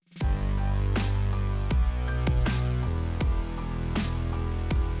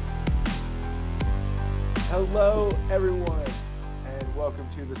Hello, everyone, and welcome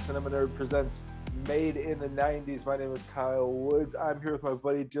to the Cinema Nerd Presents Made in the 90s. My name is Kyle Woods. I'm here with my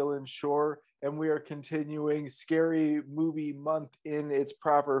buddy Dylan Shore, and we are continuing Scary Movie Month in its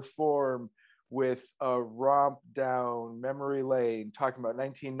proper form with a romp down memory lane, talking about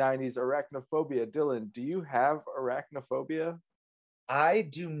 1990s arachnophobia. Dylan, do you have arachnophobia? I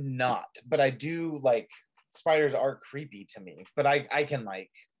do not, but I do like spiders are creepy to me, but I can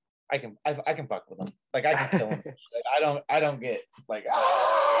fuck with them. Like I can kill them. I don't get like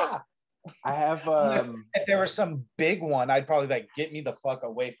I have if there was some big one, I'd probably like get me the fuck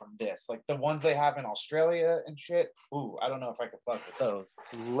away from this. Like the ones they have in Australia and shit. Ooh, I don't know if I could fuck with those.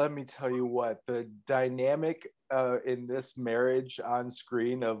 Let me tell you what, the dynamic in this marriage on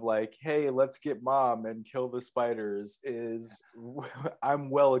screen of like, hey, let's get mom and kill the spiders is I'm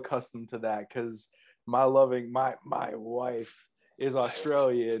well accustomed to that because my wife is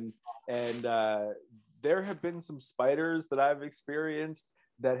Australian, and there have been some spiders that I've experienced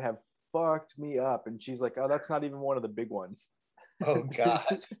that have fucked me up, and she's like, oh, that's not even one of the big ones. Oh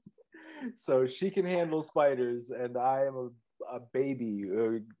god. So she can handle spiders, and I am a baby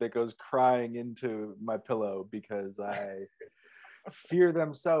that goes crying into my pillow because I fear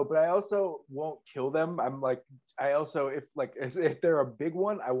them so. But I also won't kill them. I'm like, I also, if they're a big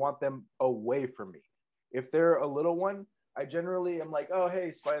one, I want them away from me. If they're a little one, I generally am like, oh,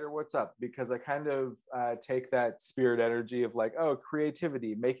 hey, spider, what's up? Because I kind of take that spirit energy of like, oh,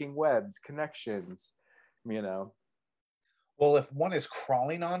 creativity, making webs, connections, you know. Well, if one is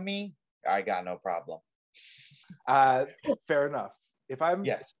crawling on me, I got no problem. Fair enough. If I'm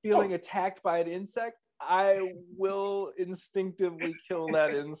feeling attacked by an insect, I will instinctively kill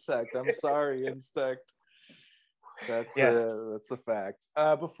that insect. I'm sorry, insect. That's a fact.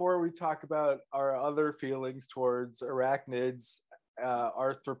 Before we talk about our other feelings towards arachnids,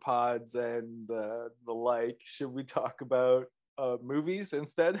 arthropods, and the like, should we talk about movies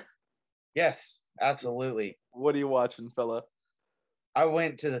instead? Yes, absolutely. What are you watching, fella? I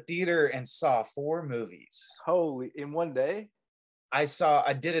went to the theater and saw 4 movies. Holy, in one day? I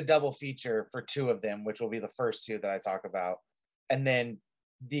did a double feature for 2 of them, which will be the first 2 that I talk about. And then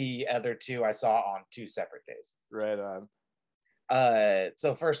the other 2 I saw on 2 separate days. Right on.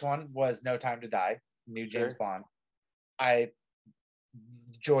 So first one was No Time to Die, new James Bond. I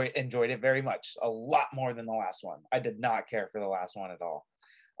enjoyed it very much, a lot more than the last one. I did not care for the last one at all.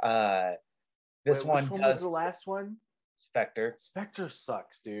 Which one was the last one? Spectre. Spectre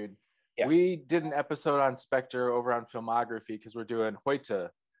sucks, dude. Yeah. We did an episode on Spectre over on Filmography because we're doing Hoyte,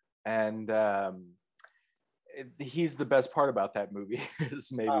 and he's the best part about that movie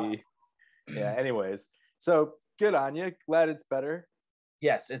is maybe yeah. Anyways, so good on you. Glad it's better.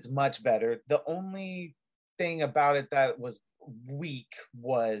 Yes, it's much better. The only thing about it that was weak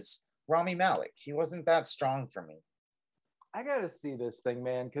was Rami Malek. He wasn't that strong for me. I gotta see this thing,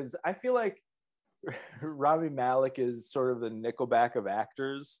 man, because I feel like Rami Malek is sort of the Nickelback of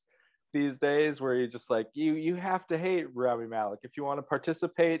actors these days, where you're just like, you have to hate Rami Malek if you want to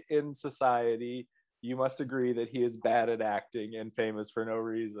participate in society. You must agree that he is bad at acting and famous for no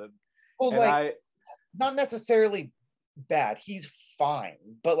reason. Well, and not necessarily bad. He's fine,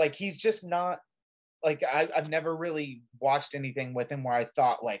 but like he's just not like I've never really watched anything with him where I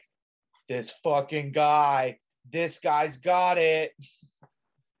thought like this guy's got it.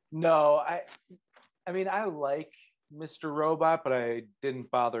 No, I mean, I like Mr. Robot, but I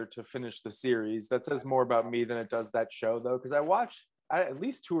didn't bother to finish the series. That says more about me than it does that show, though, because I watched at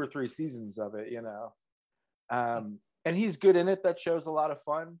least 2 or 3 seasons of it, you know. And he's good in it. That show's a lot of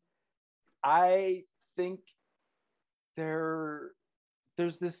fun. I think there's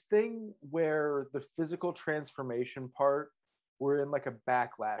this thing where the physical transformation part, we're in like a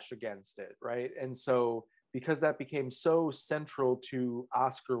backlash against it, right? And so because that became so central to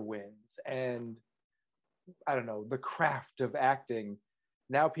Oscar wins and I don't know, the craft of acting,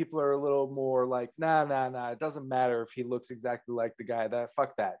 now people are a little more like, nah, it doesn't matter if he looks exactly like the guy.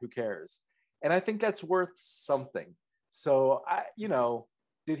 Fuck that, who cares? And I think that's worth something. So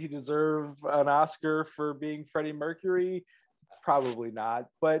did he deserve an Oscar for being Freddie Mercury? Probably not,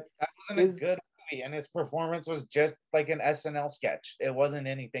 but that wasn't a good movie, and his performance was just like an SNL sketch. It wasn't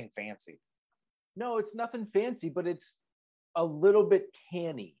anything fancy. No, it's nothing fancy, but it's a little bit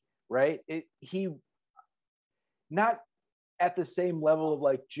canny, right? He not at the same level of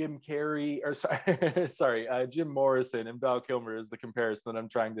like Jim Carrey or sorry, Jim Morrison and Val Kilmer is the comparison that I'm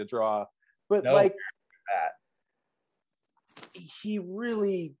trying to draw. But like that, he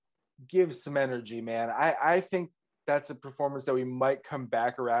really gives some energy, man. I think that's a performance that we might come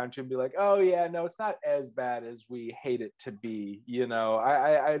back around to and be like, oh yeah, no, it's not as bad as we hate it to be. You know,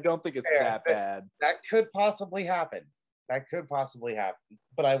 I don't think it's that bad. That could possibly happen. That could possibly happen.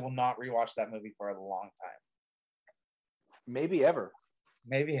 But I will not rewatch that movie for a long time. Maybe ever.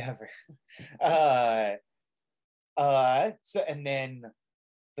 Maybe ever. So and then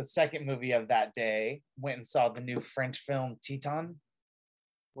the second movie of that day went and saw the new French film Titan.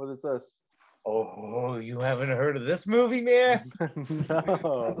 What is this? Oh, you haven't heard of this movie, man?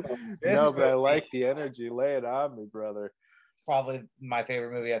 No, no, but I like the energy. Lay it on me, brother. It's probably my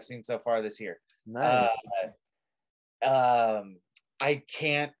favorite movie I've seen so far this year. Nice. I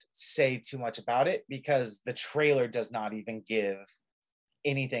can't say too much about it because the trailer does not even give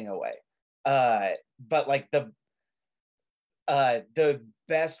anything away. But like the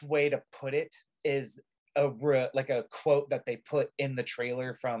best way to put it is a quote that they put in the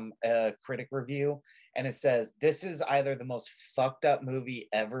trailer from a critic review, and it says, "This is either the most fucked up movie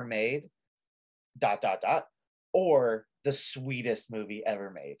ever made, ... or the sweetest movie ever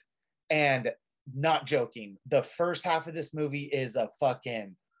made." And not joking, the first half of this movie is a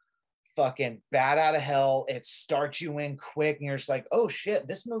fucking bat out of hell. It starts you in quick and you're just like, oh shit,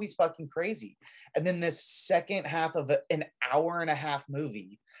 this movie's fucking crazy. And then this second half of an hour and a half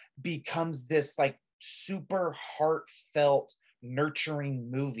movie becomes this like super heartfelt, nurturing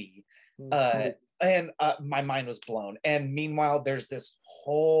movie. And my mind was blown. And meanwhile, there's this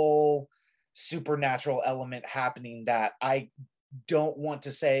whole supernatural element happening that I don't want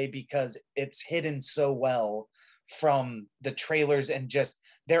to say because it's hidden so well from the trailers, and just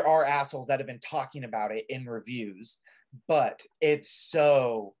there are assholes that have been talking about it in reviews, but it's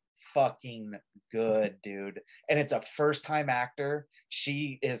so fucking good, dude. And it's a first-time actor.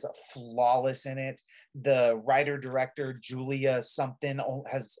 She is flawless in it. The writer director Julia something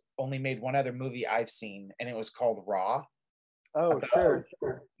has only made one other movie I've seen, and it was called Raw. Oh, sure.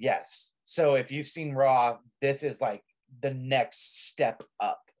 Yes. So if you've seen Raw, this is like the next step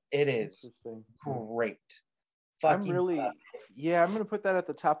up. It is great. I'm gonna put that at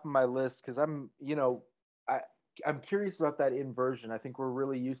the top of my list because I'm curious about that inversion. I think we're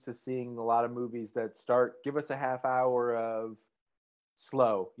really used to seeing a lot of movies that give us a half hour of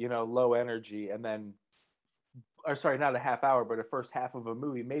slow, low energy, and then, or sorry, not a half hour, but a first half of a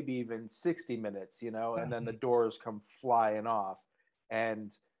movie, maybe even 60 minutes, and then the doors come flying off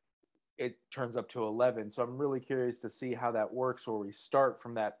and it turns up to 11. So I'm really curious to see how that works, where we start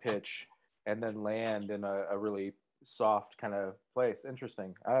from that pitch and then land in a really soft kind of place.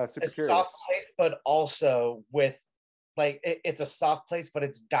 Interesting. Super curious. Soft place, but also with like it's a soft place, but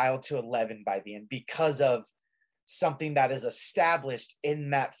it's dialed to 11 by the end because of something that is established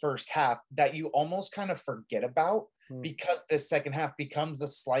in that first half that you almost kind of forget about, because this second half becomes a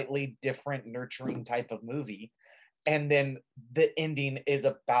slightly different, nurturing type of movie. And then the ending is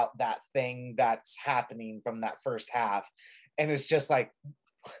about that thing that's happening from that first half. And it's just like,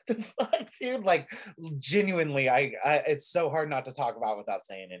 what the fuck, dude? Like, genuinely, I it's so hard not to talk about without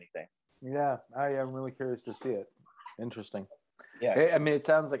saying anything. Yeah, I am really curious to see it. Interesting. Yes. I mean, it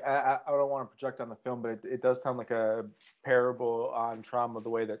sounds like, I don't want to project on the film, but it does sound like a parable on trauma, the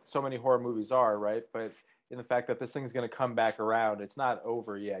way that so many horror movies are, right? But in the fact that this thing's going to come back around, it's not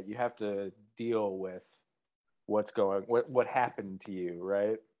over yet. You have to deal with what happened to you,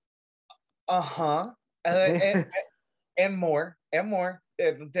 right? And more. I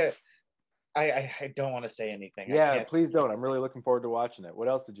don't want to say anything. Yeah, please don't. I'm really looking forward to watching it. What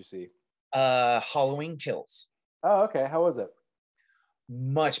else did you see? Halloween Kills. Oh, okay. How was it?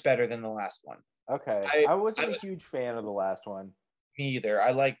 Much better than the last one. Okay. I wasn't a huge fan of the last one. Me either.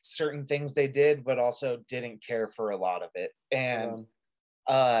 I liked certain things they did, but also didn't care for a lot of it. And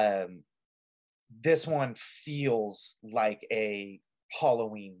this one feels like a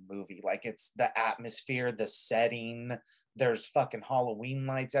Halloween movie. Like, it's the atmosphere, the setting, there's fucking Halloween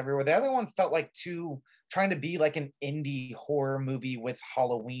lights everywhere. The other one felt like trying to be like an indie horror movie with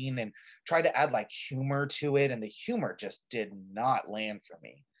Halloween and try to add like humor to it, and the humor just did not land for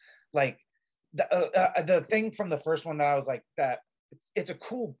me. Like the thing from the first one that I was like, that it's a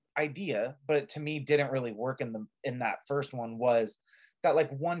cool idea, but it, to me, didn't really work in that first one, was that like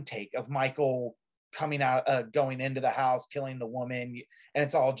one take of Michael coming out, going into the house, killing the woman, and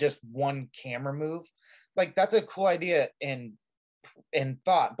it's all just one camera move. Like, that's a cool idea in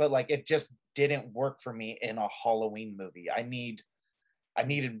thought, but like it just didn't work for me in a Halloween movie. I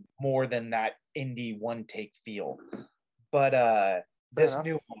needed more than that indie one take feel. But this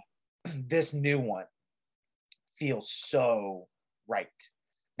new one feels so right.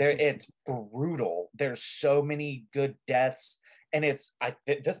 It's brutal. There's so many good deaths. and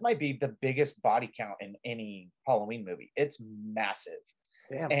this might be the biggest body count in any Halloween movie. It's massive.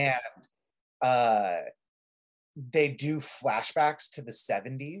 Damn. And they do flashbacks to the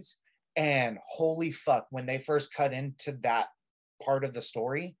 70s, and holy fuck, when they first cut into that part of the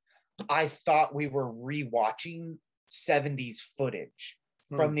story, I thought we were rewatching 70s footage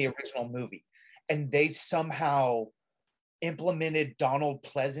from the original movie, and they somehow implemented Donald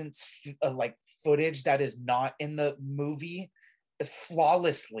Pleasant's like footage that is not in the movie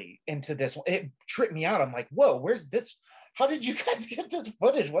flawlessly into this one. It tripped me out. I'm like, whoa, where's this? How did you guys get this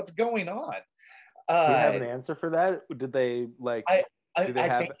footage? What's going on? Do you have an answer for that? Did they like? Do they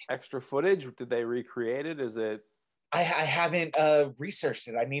have extra footage? Did they recreate it? Is it? I haven't researched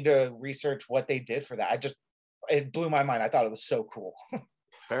it. I need to research what they did for that. It blew my mind. I thought it was so cool.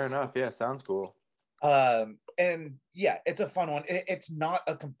 Fair enough. Yeah, sounds cool. And yeah, it's a fun one. It's not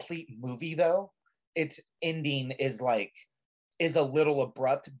a complete movie though. Its ending is a little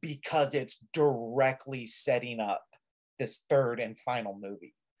abrupt because it's directly setting up this third and final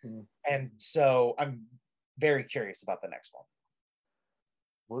movie. And so I'm very curious about the next one.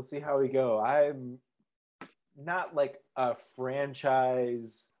 We'll see how we go. I'm not like a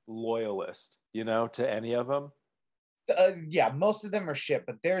franchise loyalist, to any of them. Yeah, most of them are shit,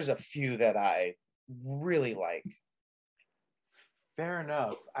 but there's a few that I really like. Fair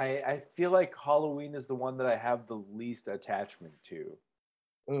enough. I feel like Halloween is the one that I have the least attachment to.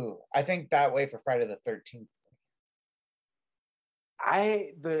 Ooh, I think that way for Friday the 13th.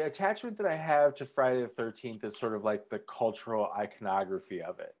 The attachment that I have to Friday the 13th is sort of like the cultural iconography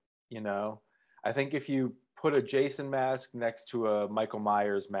of it. I think if you put a Jason mask next to a Michael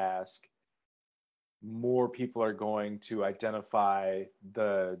Myers mask, more people are going to identify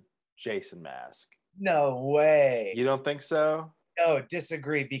the Jason mask. No way. You don't think so? No,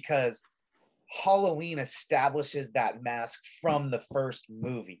 disagree, because Halloween establishes that mask from the first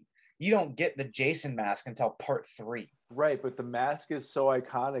movie. You don't get the Jason mask until part 3. Right, but the mask is so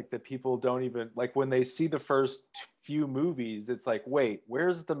iconic that people don't even, like, when they see the first few movies, it's like, wait,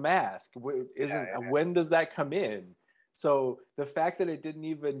 where's the mask? When does that come in? So the fact that it didn't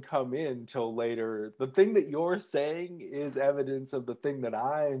even come in till later, the thing that you're saying is evidence of the thing that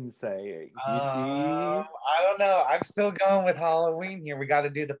I'm saying. You see? I don't know. I'm still going with Halloween here. We got to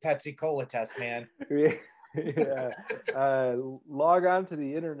do the Pepsi Cola test, man. Yeah. Log on to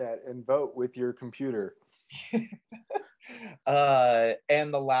the internet and vote with your computer.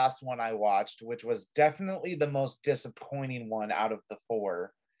 And the last one I watched, which was definitely the most disappointing one out of the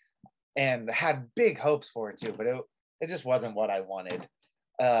 4, and had big hopes for it too, but it just wasn't what I wanted,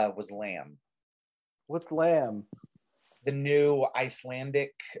 was Lamb. What's Lamb? The new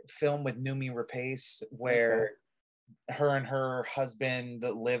Icelandic film with Noomi Rapace, where her and her husband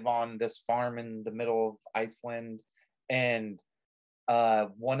live on this farm in the middle of Iceland, and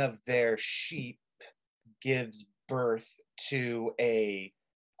one of their sheep gives birth to a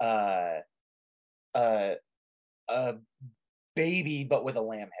baby, but with a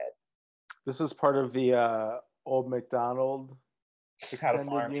lamb head. This is part of the Old MacDonald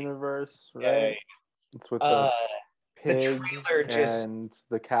extended universe, right? Yeah. It's with the pig the trailer and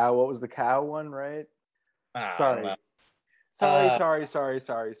the cow. What was the cow one, right? Sorry.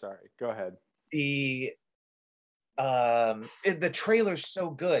 Go ahead. The trailer's so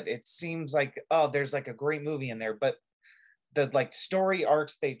good. It seems like, there's like a great movie in there, but the like story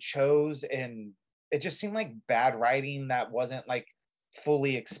arcs they chose, and it just seemed like bad writing that wasn't like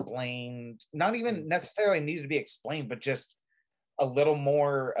fully explained. Not even necessarily needed to be explained, but just a little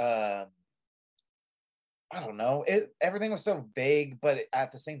more. I don't know. Everything was so vague, but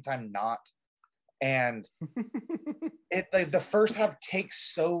at the same time not. And the first half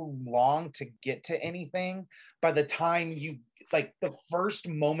takes so long to get to anything. By the time you the first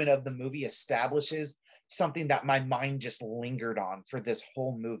moment of the movie establishes something that my mind just lingered on for this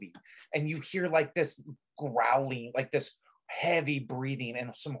whole movie, and you hear like this growling, like this heavy breathing,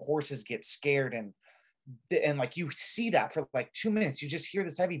 and some horses get scared, and like you see that for like 2 minutes. You just hear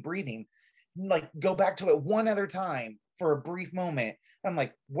this heavy breathing, like go back to it one other time for a brief moment. I'm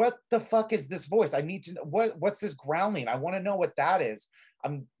like, what the fuck is this voice? I need to know what's this growling? I want to know what that is.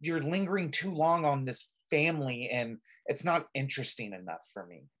 You're lingering too long on this family, and it's not interesting enough for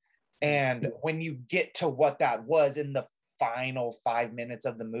me. And when you get to what that was in the final 5 minutes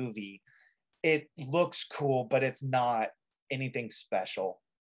of the movie, it looks cool, but it's not anything special.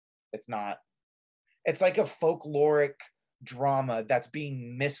 It's not. It's like a folkloric drama that's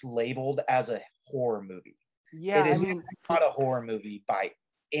being mislabeled as a horror movie. Yeah, it is not a horror movie by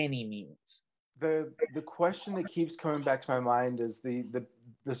any means. The question that keeps coming back to my mind is the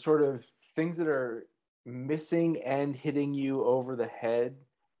sort of things that are missing and hitting you over the head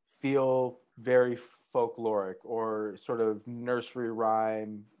feel very folkloric or sort of nursery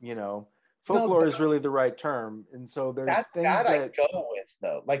rhyme, No, folklore is really the right term. And so there's things that I that go with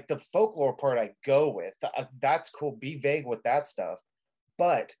though. Like the folklore part, I go with. That's cool. Be vague with that stuff.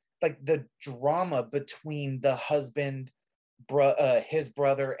 But like the drama between the husband, his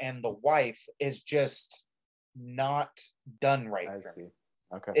brother, and the wife is just not done right I for me. see.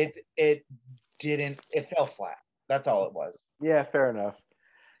 Okay. It didn't. It fell flat. That's all it was. Yeah, fair enough.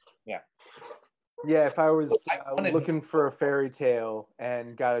 Yeah. Yeah, if I was I wanted. looking for a fairy tale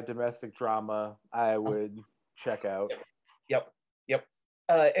and got a domestic drama, I would check out. Yep. Yep.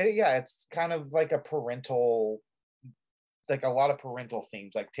 Yeah, it's kind of like a parental, like a lot of parental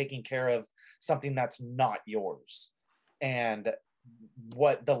themes, like taking care of something that's not yours, and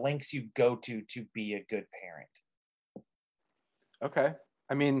what the lengths you go to be a good parent. Okay.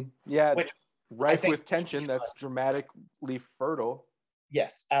 I mean, yeah, Which rife with tension. That's dramatically fertile.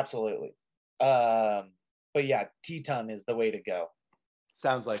 Yes, absolutely. But yeah, T-Ton is the way to go.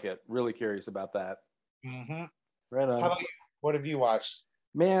 Sounds like it. Really curious about that. Mm-hmm. Right on. How about you? What have you watched?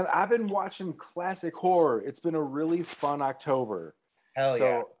 Man, I've been watching classic horror. It's been a really fun October. Hell so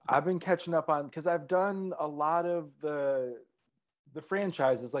yeah. I've been catching up on, because I've done a lot of the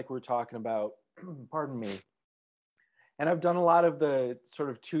franchises like we're talking about. Pardon me. And I've done a lot of the sort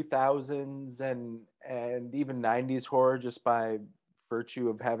of 2000s and even 90s horror just by virtue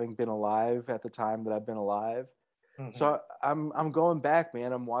of having been alive at the time that I've been alive. Mm-hmm. So I'm going back,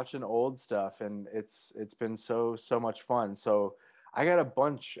 man. I'm watching old stuff, and it's been so much fun. So I got a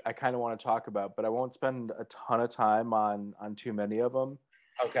bunch I kind of want to talk about, but I won't spend a ton of time on too many of them.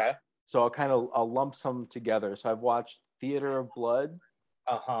 Okay. So I'll lump some together. So I've watched Theater of Blood.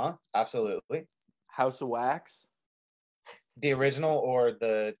 Uh-huh. Absolutely. House of Wax. The original or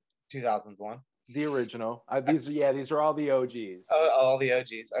the 2000s one? The original. These are all the OGs. All the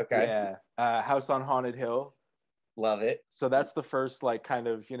OGs. Okay. Yeah. House on Haunted Hill. Love it. So that's the first, like, kind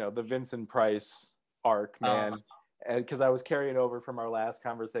of, the Vincent Price arc, man. And because I was carrying over from our last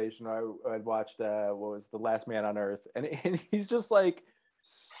conversation, I'd watched what was The Last Man on Earth, and he's just like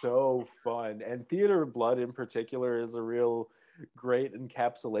so fun. And Theater of Blood in particular is a real great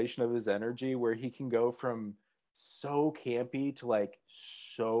encapsulation of his energy, where he can go from so campy to like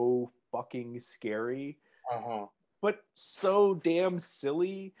so fucking scary, but so damn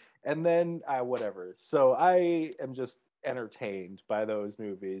silly. And then whatever. So I am just entertained by those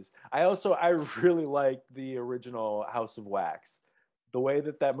movies. I really like the original House of Wax. The way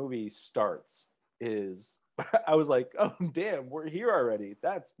that movie starts is I was like, oh damn, we're here already.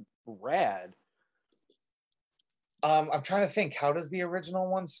 That's rad. I'm trying to think, how does the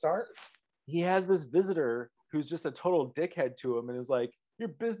original one start? He has this visitor who's just a total dickhead to him and is like, your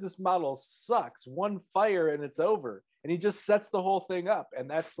business model sucks. One fire and it's over. And he just sets the whole thing up. And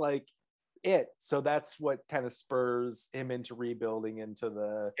that's like it. So that's what kind of spurs him into rebuilding, into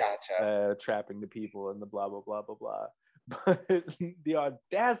the trapping the people and the blah, blah, blah, blah, blah. But the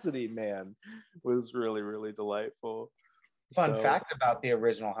audacity, man, was really, really delightful. Fun fact about the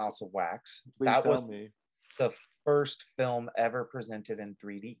original House of Wax. Please tell me. The first film ever presented in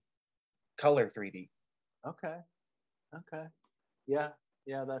 3D. Color 3D. Okay. Yeah,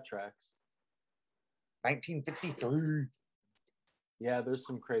 that tracks. 1953. Yeah, there's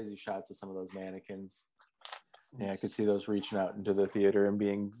some crazy shots of some of those mannequins. Yeah, I could see those reaching out into the theater and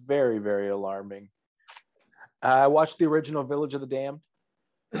being very, very alarming. I watched the original Village of the Damned.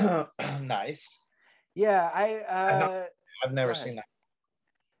 Nice. Yeah, I've never seen that.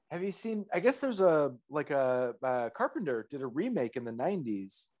 Have you seen? I guess there's a Carpenter did a remake in the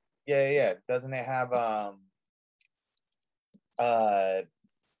 90s. Yeah. Doesn't it have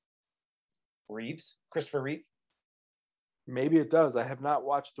Reeves? Christopher Reeve? Maybe it does. I have not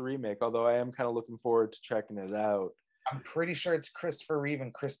watched the remake, although I am kind of looking forward to checking it out. I'm pretty sure it's Christopher Reeve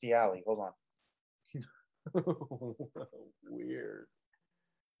and Kirstie Alley. Hold on. Weird.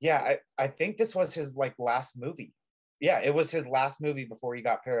 Yeah, I think this was his last movie. Yeah, it was his last movie before he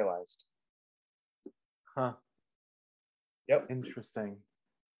got paralyzed. Huh. Yep. Interesting.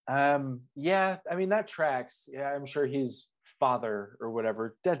 Yeah, I mean that tracks. Yeah, I'm sure he's father or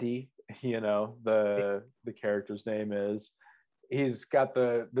whatever, Daddy, the character's name is. He's got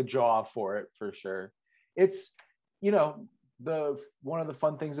the jaw for it for sure. It's the one of the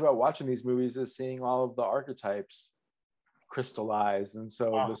fun things about watching these movies is seeing all of the archetypes crystallize. And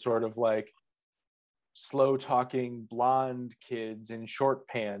so the sort of like slow talking blonde kids in short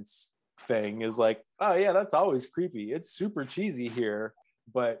pants thing is like, oh yeah, that's always creepy. It's super cheesy here,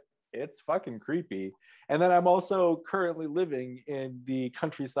 but it's fucking creepy. And then I'm also currently living in the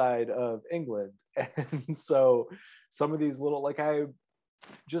countryside of England. And so some of these little, like I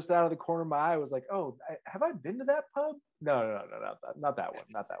just out of the corner of my eye was like, oh, have I been to that pub? No, not that one.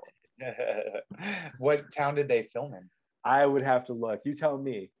 Not that one. What town did they film in? I would have to look. You tell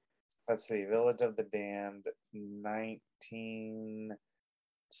me. Let's see. Village of the Damned,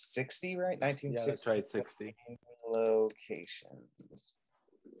 1960, right? 1960. Yeah, that's right, 60. Locations.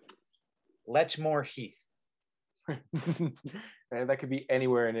 Lechmore Heath. Man, that could be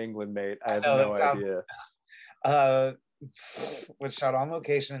anywhere in England, mate. I have no idea. Was shot on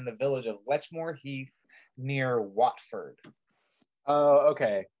location in the village of Lechmore Heath near Watford. Oh,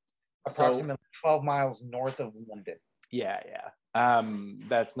 okay. Approximately 12 miles north of London. Yeah.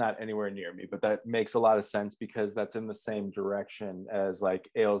 That's not anywhere near me, but that makes a lot of sense because that's in the same direction as like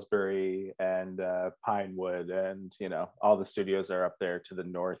Aylesbury and Pinewood, and all the studios are up there to the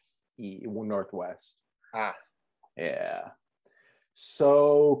northwest. Yeah.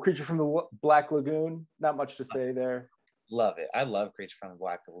 So Creature from the Black Lagoon, not much to say there. Love it. I love Creature from the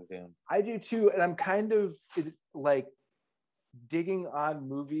Black Lagoon. I do too, and I'm kind of like digging on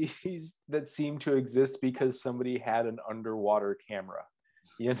movies that seem to exist because somebody had an underwater camera.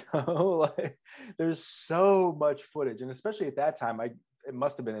 Like there's so much footage, and especially at that time, it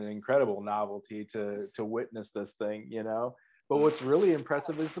must have been an incredible novelty to witness this thing. But what's really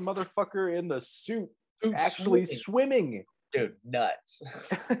impressive is the motherfucker in the suit actually swimming. Dude, nuts.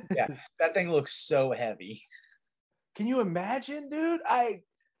 Yeah, that thing looks so heavy. Can you imagine, dude? I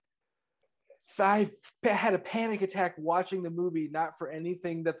had a panic attack watching the movie, not for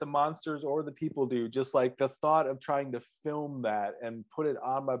anything that the monsters or the people do, just like the thought of trying to film that and put it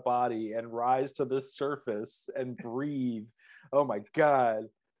on my body and rise to the surface and breathe. Oh my God.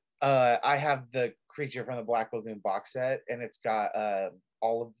 I have the Creature from the Black Lagoon box set, and it's got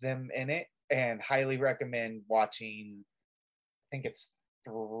all of them in it, and highly recommend watching. I think it's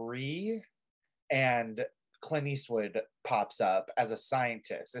 3, and Clint Eastwood pops up as a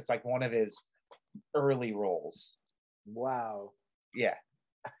scientist. It's like one of his early roles. Wow. Yeah.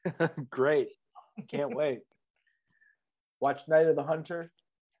 Great. Can't wait. Watch Night of the Hunter.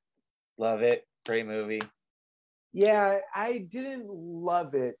 Love it. Great movie. Yeah, I didn't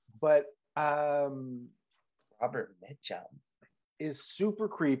love it, but Robert Mitchum is super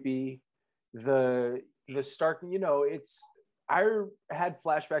creepy. The Stark, it's I had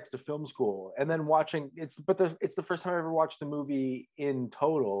flashbacks to film school, and then watching it's the first time I ever watched the movie in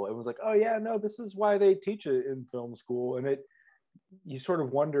total. It was like, oh yeah, no, this is why they teach it in film school, and you sort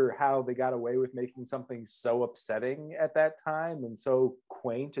of wonder how they got away with making something so upsetting at that time and so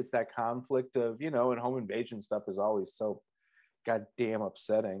quaint. It's that conflict of and home invasion stuff is always so goddamn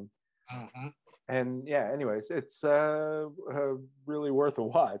upsetting. Mm-hmm. And yeah, anyways, it's really worth a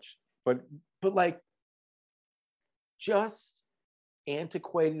watch, but like just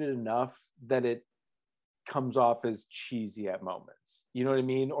antiquated enough that it comes off as cheesy at moments. You know what I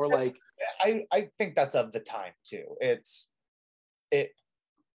mean? Or like I think that's of the time too.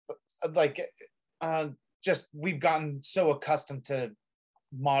 Just we've gotten so accustomed to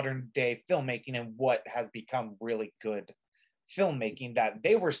modern day filmmaking and what has become really good filmmaking that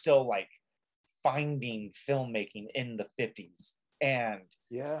they were still like finding filmmaking in the 50s. And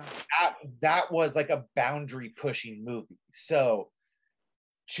yeah, that was like a boundary pushing movie. So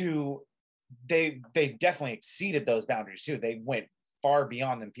they definitely exceeded those boundaries too. They went far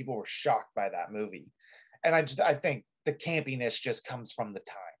beyond them. People were shocked by that movie. And I think the campiness just comes from the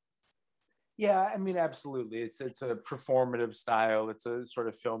time. Yeah, I mean, absolutely. It's a performative style. It's a sort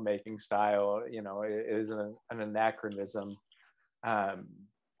of filmmaking style. It is an anachronism, and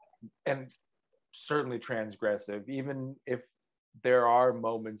certainly transgressive. Even if there are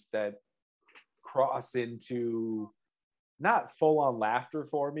moments that cross into not full-on laughter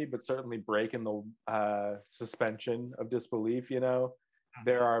for me, but certainly breaking the suspension of disbelief.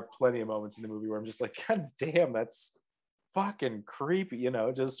 There are plenty of moments in the movie where I'm just like, God damn, that's fucking creepy.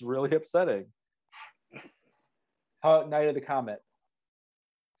 Just really upsetting. How Night of the Comet?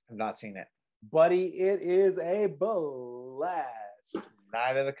 I've not seen it, buddy. It is a blast.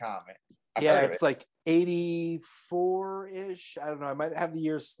 Night of the Comet. Yeah, it's like 84-ish. I don't know. I might have the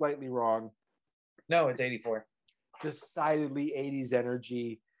year slightly wrong. No, it's 84. Decidedly 80s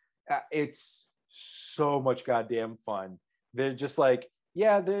energy. It's so much goddamn fun. They're just like,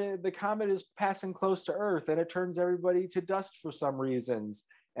 yeah, the comet is passing close to Earth and it turns everybody to dust for some reasons.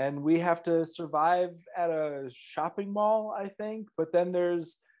 And we have to survive at a shopping mall, I think. But then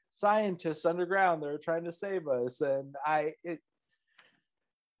there's scientists underground that are trying to save us. And if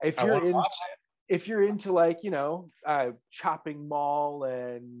you're in, if you're into like, chopping mall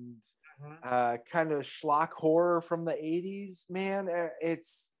and kind of schlock horror from the 80s, man,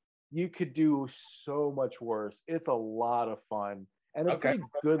 you could do so much worse. It's a lot of fun and a pretty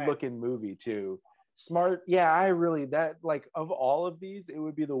good looking movie too. Smart. Yeah, that of all of these, it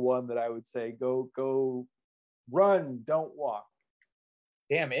would be the one that I would say go run, don't walk.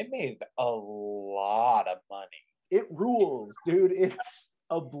 Damn, it made a lot of money. It rules, dude. It's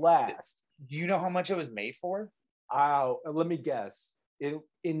a blast. Do you know how much it was made for? Let me guess. In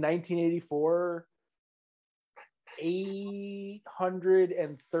 1984,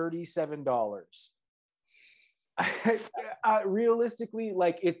 $837. Realistically,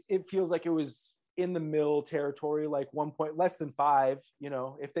 like it feels like it was in the mill territory, like less than five.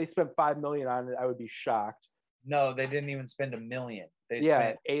 If they spent $5 million on it, I would be shocked. No, they didn't even spend $1 million. They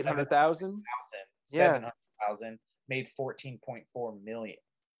spent 800,000. 700,000, made 14.4 million.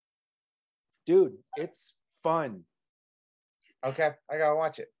 Dude, it's fun. Okay, I gotta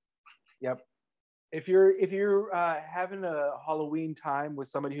watch it. Yep. If you're having a Halloween time with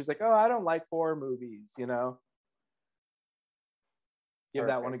somebody who's like, oh, I don't like horror movies, give that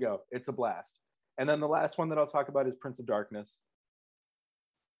one a go. It's a blast. And then the last one that I'll talk about is Prince of Darkness.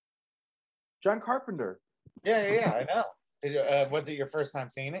 John Carpenter. Yeah, I know. Was it your first time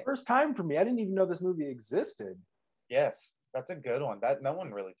seeing it? First time for me. I didn't even know this movie existed. Yes, that's a good one. That no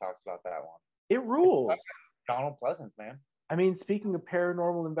one really talks about that one. It rules. Donald Pleasance, man. I mean, speaking of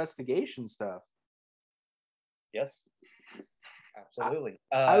paranormal investigation stuff. Yes, absolutely.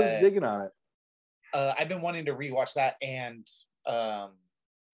 I was digging on it. I've been wanting to rewatch that and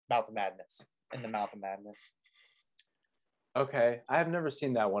Mouth of Madness. In the Mouth of Madness. Okay, I have never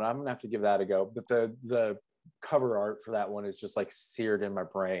seen that one. I'm gonna have to give that a go. But the cover art for that one is just like seared in my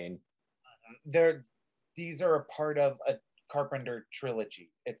brain. These are a part of a Carpenter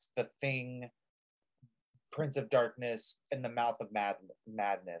trilogy. It's The Thing, Prince of Darkness, and the Mouth of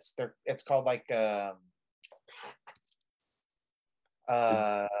Madness. It's called like the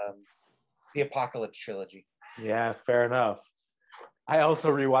Apocalypse trilogy. Yeah, fair enough. I also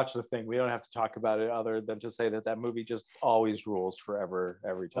rewatched The Thing. We don't have to talk about it other than to say that movie just always rules forever,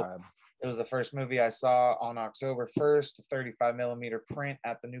 every time. It was the first movie I saw on October 1st, 35 millimeter print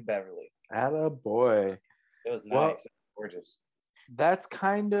at the New Beverly. Attaboy. It was nice. Well, it was gorgeous. That's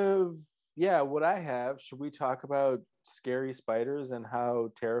kind of, what I have. Should we talk about scary spiders and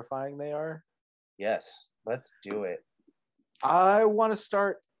how terrifying they are? Yes, let's do it. I want to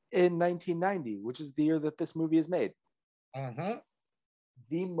start in 1990, which is the year that this movie is made. Mm-hmm.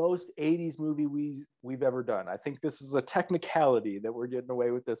 The most 80s movie we've ever done. I think this is a technicality that we're getting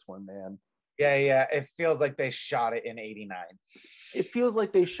away with this one, man. Yeah. It feels like they shot it in 89. It feels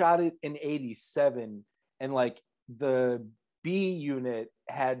like they shot it in 87, and like the B unit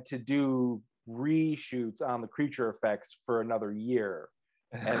had to do reshoots on the creature effects for another year.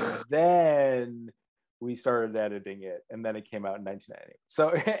 And then we started editing it, and then it came out in 1990.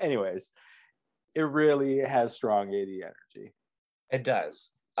 So anyways, it really has strong 80 energy. It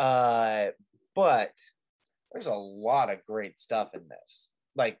does. But there's a lot of great stuff in this.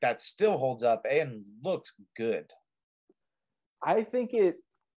 Like, that still holds up and looks good. I think it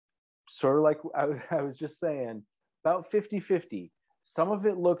sort of like I was just saying, about 50-50. Some of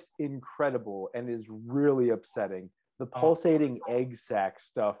it looks incredible and is really upsetting. The pulsating egg sac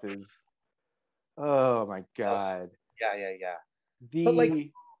stuff is, oh my God. Yeah. But like,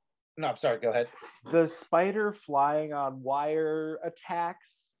 no, I'm sorry, go ahead. The spider flying on wire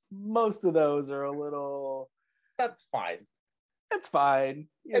attacks, most of those are a little... That's fine. It's fine.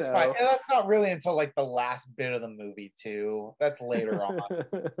 It's fine. And that's not really until like the last bit of the movie too. That's later on.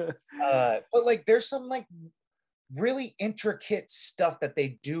 But like there's some like really intricate stuff that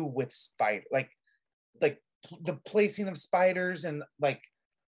they do with spider, like the placing of spiders, and like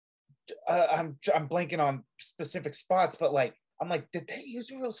I'm blanking on specific spots, but like I'm like, did they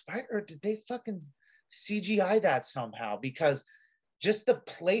use a real spider or did they fucking CGI that somehow? Because just the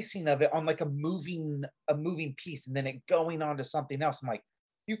placing of it on like a moving piece and then it going on to something else, I'm like,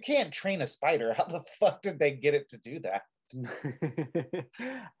 you can't train a spider. How the fuck did they get it to do that?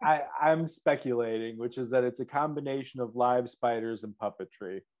 I'm speculating, which is that it's a combination of live spiders and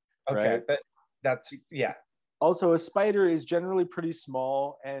puppetry. Okay, right? that's yeah. Also, a spider is generally pretty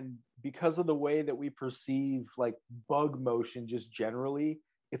small, and because of the way that we perceive like bug motion just generally,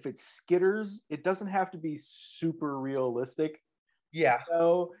 if it skitters, it doesn't have to be super realistic. Yeah. You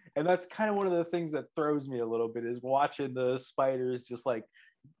know? And that's kind of one of the things that throws me a little bit, is watching the spiders just like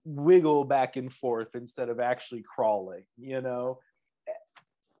wiggle back and forth instead of actually crawling, you know?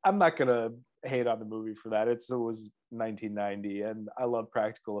 I'm not gonna hate on the movie for that. It was 1990, and I love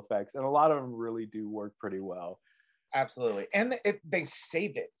practical effects, and a lot of them really do work pretty well. Absolutely. And they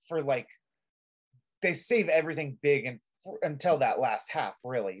save it for like, they save everything big and until that last half,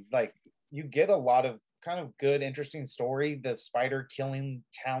 really. Like, you get a lot of kind of good, interesting story. The spider killing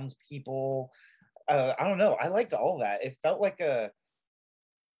townspeople. I don't know. I liked all that. It felt like a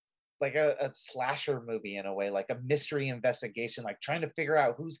slasher movie in a way, like a mystery investigation, like trying to figure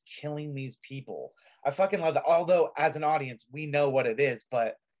out who's killing these people. I fucking love that. Although as an audience, we know what it is,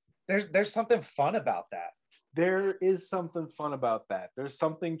 but there's something fun about that. There is something fun about that. There's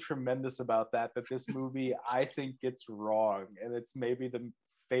something tremendous about that this movie, I think, gets wrong. And it's maybe the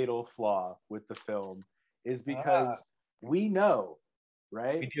fatal flaw with the film, is because we know,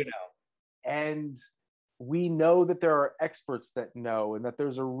 right? We do know. And we know that there are experts that know, and that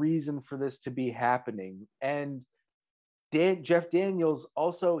there's a reason for this to be happening. And Jeff Daniels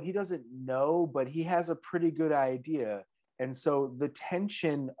also, he doesn't know, but he has a pretty good idea. And so the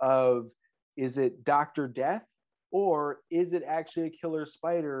tension of, is it Dr. Death or is it actually a killer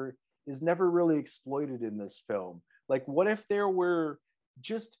spider, is never really exploited in this film. Like, what if there were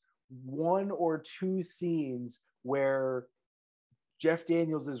just one or two scenes where Jeff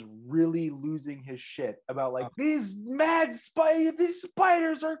Daniels is really losing his shit about, like, these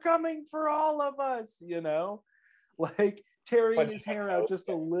spiders are coming for all of us, you know? Like, tearing his hair out just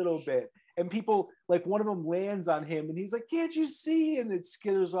a little bit. And people, like, one of them lands on him and he's like, can't you see? And it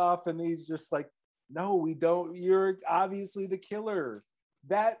skitters off and he's just like, no, we don't. You're obviously the killer.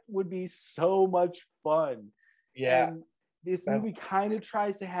 That would be so much fun. Yeah. And this movie kind of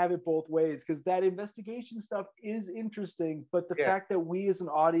tries to have it both ways, because that investigation stuff is interesting, but the fact that we as an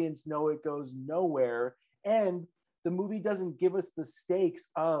audience know it goes nowhere, and the movie doesn't give us the stakes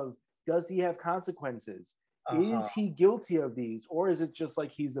of, does he have consequences? Is he guilty of these? Or is it just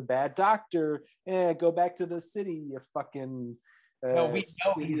like, he's a bad doctor? Go back to the city, you fucking... no, we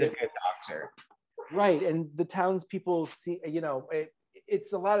know he's a good doctor. Right, and the townspeople see, you know,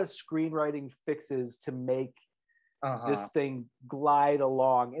 it's a lot of screenwriting fixes to make this thing glide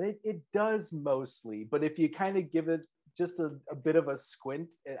along. And it does mostly, but if you kind of give it just a bit of a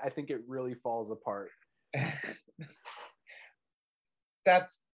squint, I think it really falls apart.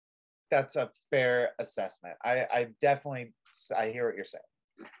 That's a fair assessment. I definitely, I hear what you're saying.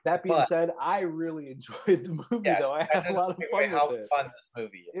 That being said, I really enjoyed the movie, though. I had a lot of fun with it. How fun this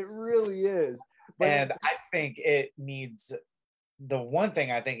movie is. It really is. But and I think it needs, the one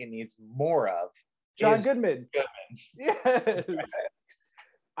thing I think it needs more of, John Goodman. Yes.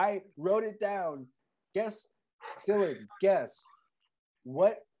 I wrote it down. Dylan, guess.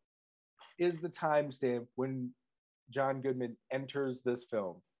 What is the timestamp when John Goodman enters this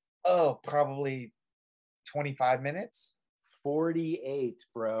film? Oh, probably 25 minutes. 48,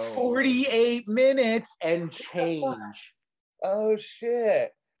 bro. 48 minutes and change. Oh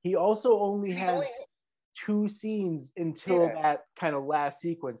shit. He also only has 2 scenes until that kind of last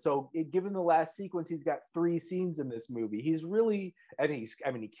sequence. So given the last sequence, he's got 3 scenes in this movie. He's really, and he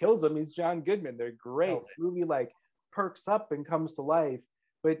kills them. He's John Goodman. They're great. The movie like perks up and comes to life.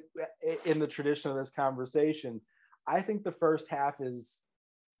 But in the tradition of this conversation, I think the first half is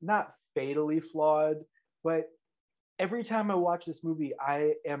not fatally flawed, but every time I watch this movie,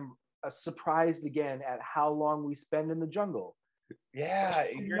 I am surprised again at how long we spend in the jungle. Yeah,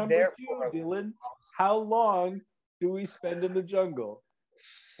 you're there for Dylan. How long do we spend in the jungle?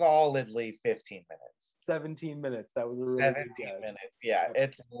 Solidly 15 minutes. 17 minutes. That was a really 17 good guess. Minutes. Yeah,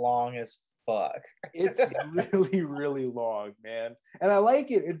 it's long as fuck. It's really, really long, man. And I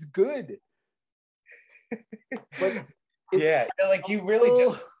like it. It's good. But like you really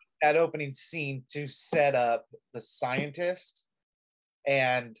just that opening scene to set up the scientist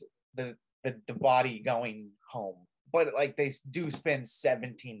and the body going home. But like they do spend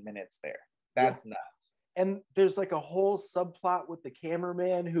 17 minutes there. That's nuts. And there's like a whole subplot with the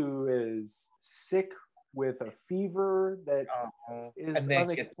cameraman who is sick with a fever that is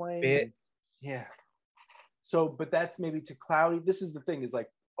unexplained. Yeah. So, but that's maybe too cloudy. This is the thing, is like,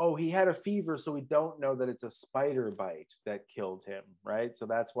 oh, he had a fever, so we don't know that it's a spider bite that killed him, right? So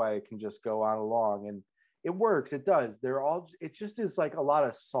that's why it can just go on along. And it works. It does. It just is like a lot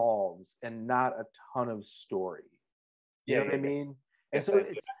of solves and not a ton of story. You know what I mean? And so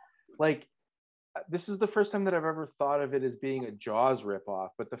it's like, this is the first time that I've ever thought of it as being a Jaws ripoff,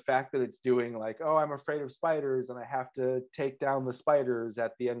 but the fact that it's doing like, oh, I'm afraid of spiders and I have to take down the spiders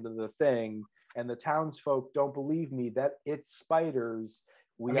at the end of the thing, and the townsfolk don't believe me that it's spiders,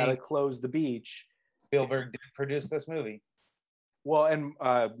 we gotta close the beach. Spielberg did produce this movie. Well, and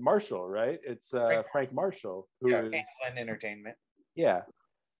Marshall, right? It's Frank Marshall, who is England Entertainment. Yeah.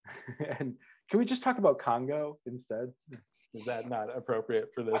 And Can we just talk about Congo instead? Is that not appropriate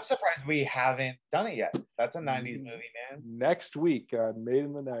for this? I'm surprised we haven't done it yet. That's a 90s movie, man. Next week on Made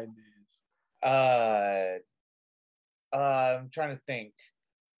in the 90s. I'm trying to think.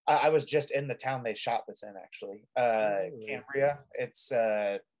 I was just in the town they shot this in, actually. Cambria. It's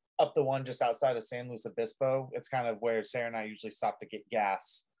up the one just outside of San Luis Obispo. It's kind of where Sarah and I usually stop to get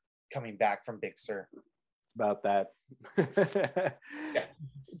gas coming back from Big Sur. About that. Yeah.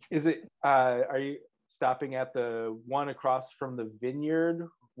 Is it, are you stopping at the one across from the vineyard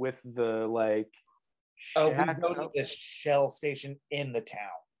with the like we go to the Shell station in the town.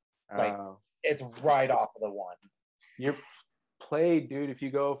 Like it's right off of the one. You're played, dude. If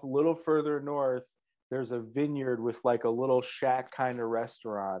you go a little further north, there's a vineyard with like a little shack kind of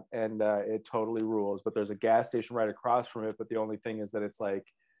restaurant, and it totally rules. But there's a gas station right across from it. But the only thing is that it's like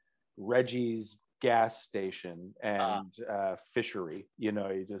Reggie's gas station and fishery. You know,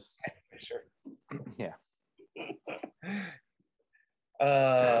 you just Fisher. Yeah.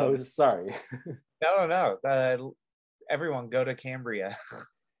 Sorry. No. Everyone go to Cambria.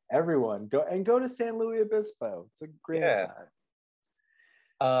 Everyone go to San Luis Obispo. It's a great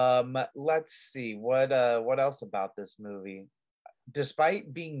time. Let's see what else about this movie.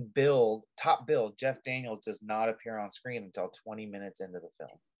 Despite being top billed, Jeff Daniels does not appear on screen until 20 minutes into the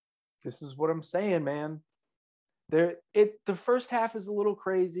film. This is what I'm saying, man. The first half is a little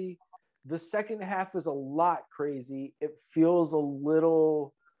crazy. The second half is a lot crazy. It feels a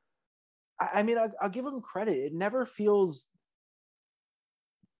little. I mean, I'll give him credit. It never feels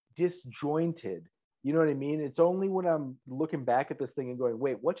disjointed. You know what I mean? It's only when I'm looking back at this thing and going,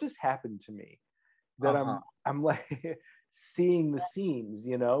 "Wait, what just happened to me?" that I'm like seeing the seams,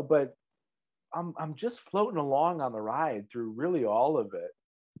 you know. But I'm just floating along on the ride through really all of it.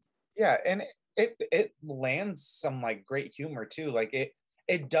 Yeah, and it lands some like great humor too. Like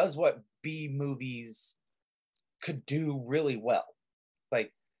it does what B movies could do really well.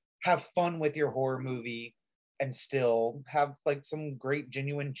 Like have fun with your horror movie and still have like some great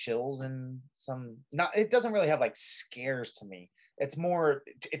genuine chills and it doesn't really have like scares to me. It's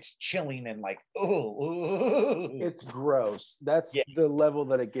chilling and like, oh, it's gross. That's the level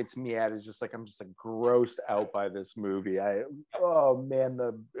that it gets me at, is just like I'm just like grossed out by this movie. Don't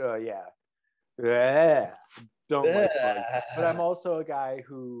like bugs. But I'm also a guy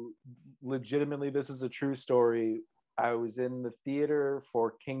who legitimately, this is a true story. I was in the theater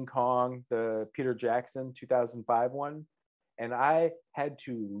for King Kong, the Peter Jackson 2005 one, and I had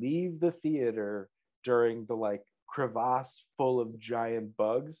to leave the theater during the like crevasse full of giant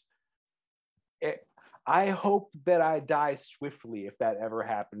bugs. I hope that I die swiftly if that ever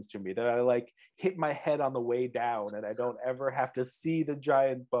happens to me, that I like hit my head on the way down and I don't ever have to see the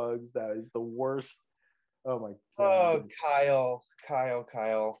giant bugs. That is the worst. Oh my God. Oh,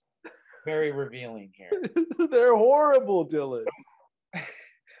 Kyle. Very revealing here. They're horrible, Dylan.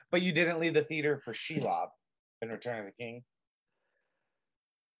 But you didn't leave the theater for Shelob in Return of the King?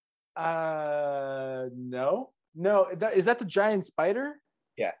 No. Is that the giant spider?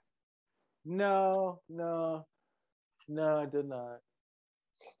 Yeah. No, I did not.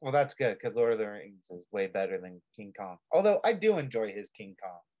 Well, that's good, because Lord of the Rings is way better than King Kong. Although I do enjoy his King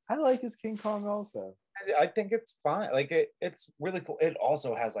Kong. I like his King Kong also. I think it's fine. Like it's really cool. It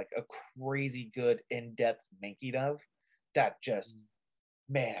also has like a crazy good in-depth making of that just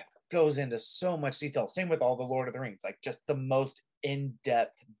goes into so much detail. Same with all the Lord of the Rings, like just the most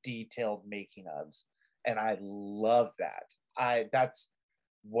in-depth, detailed making ofs. And I love that. That's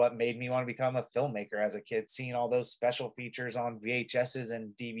what made me want to become a filmmaker as a kid, seeing all those special features on VHSs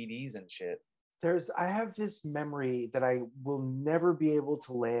and DVDs and shit. I have this memory that I will never be able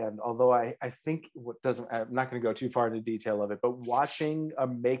to land, although I think I'm not going to go too far into detail of it, but watching a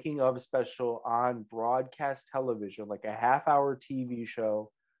making of special on broadcast television, like a half-hour TV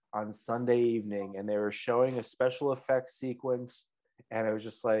show on Sunday evening, and they were showing a special effects sequence, and it was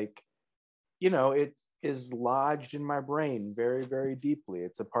just like, you know, it is lodged in my brain very, very deeply.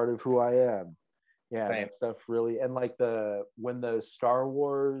 It's a part of who I am. Yeah, Same. that stuff really, and like when the Star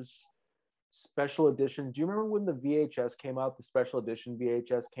Wars special editions. Do you remember when the VHS came out? The special edition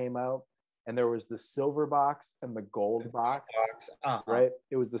VHS came out, and there was the silver box and the gold box, right?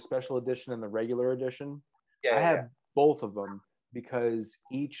 It was the special edition and the regular edition. Yeah, I had both of them because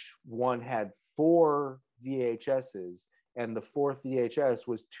each one had 4 VHSs, and the 4th VHS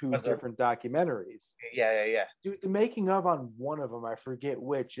was 2 different documentaries. Yeah. Dude, the making of on one of them, I forget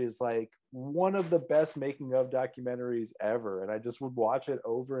which, is like one of the best making of documentaries ever, and I just would watch it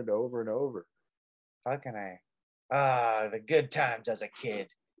over and over and over. How can I? The good times as a kid.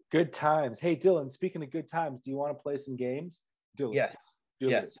 Good times. Hey, Dylan, speaking of good times, do you want to play some games? Dylan. Yes. Dylan,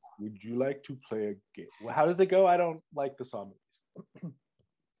 Yes. would you like to play a game? Well, how does it go? I don't like the Saw movies.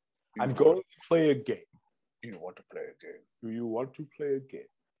 I'm going to play a game. Do you want to play a game? Do you want to play a game?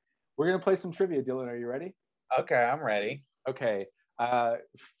 We're going to play some trivia, Dylan. Are you ready? Okay, I'm ready. Okay.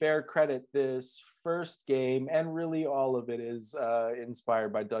 Fair credit, this first game, and really all of it is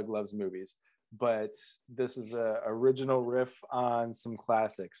inspired by Doug Love's movies. But this is an original riff on some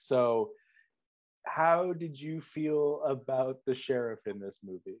classics. So how did you feel about the sheriff in this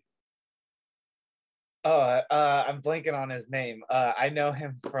movie? I'm blanking on his name. I know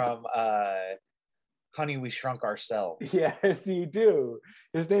him from Honey, We Shrunk Ourselves. Yes, you do.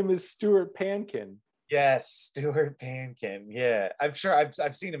 His name is Stuart Pankin. Yes, Stuart Pankin. Yeah, I'm sure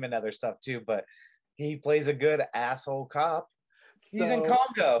I've seen him in other stuff too, but he plays a good asshole cop. He's in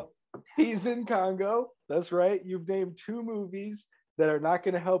Congo. He's in Congo. That's right. You've named two movies that are not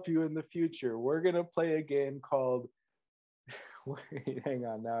going to help you in the future. We're going to play a game called, wait, hang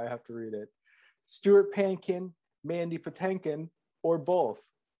on, now I have to read it. Stuart Pankin, Mandy Patinkin, or both.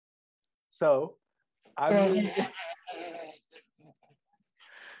 So I'm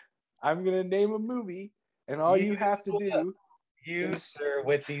gonna name a movie, and all you have to do, you sir,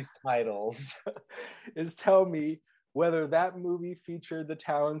 with these titles, is tell me whether that movie featured the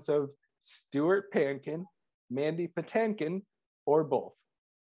talents of Stuart Pankin, Mandy Patinkin, or both.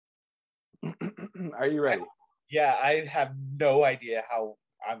 Are you ready? Yeah, I have no idea how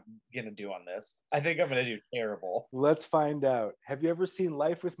I'm gonna do on this. I think I'm gonna do terrible. Let's find out. Have you ever seen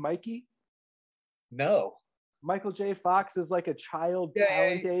Life with Mikey? No. Michael J. Fox is like a child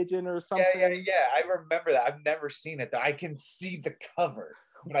talent agent or something. Yeah. I remember that. I've never seen it. I can see the cover,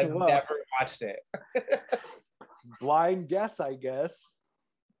 but I've never watched it. Blind guess, I guess.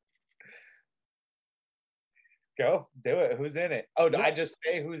 Go do it. Who's in it? Oh, I just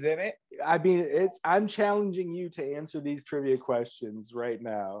say who's in it? I mean, I'm challenging you to answer these trivia questions right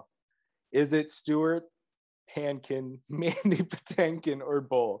now. Is it Stuart Pankin, Mandy Patinkin, or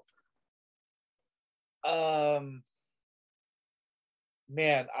both?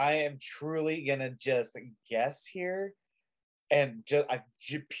 Man, I am truly gonna just guess here, and just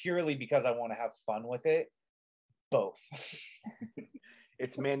purely because I want to have fun with it. Both.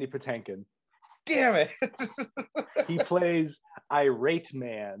 It's Mandy Patinkin. Damn it! He plays Irate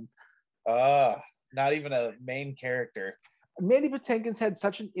Man. Not even a main character. Mandy Patinkin's had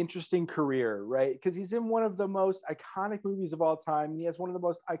such an interesting career, right? Because he's in one of the most iconic movies of all time. And he has one of the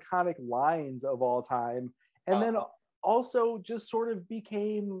most iconic lines of all time. And then also just sort of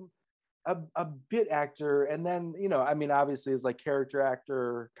became a bit actor. And then, you know, I mean, obviously is like character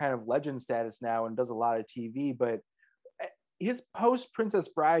actor kind of legend status now and does a lot of TV. But his post Princess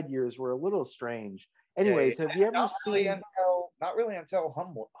Bride years were a little strange. Anyways, have you ever seen... Not really until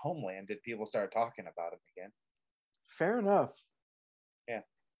Homeland did people start talking about him again. Fair enough. Yeah.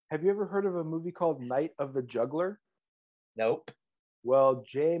 Have you ever heard of a movie called Night of the Juggler? Nope. Well,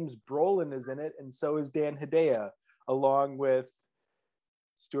 James Brolin is in it, and so is Dan Hedaya, along with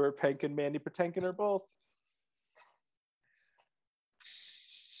Stuart Pankin, Mandy Patinkin, or both.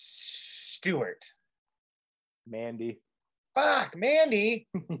 Stuart. Mandy. Fuck, Mandy.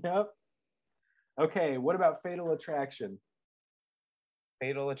 Yep. Okay, what about Fatal Attraction?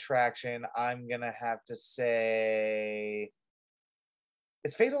 Fatal Attraction, I'm gonna have to say,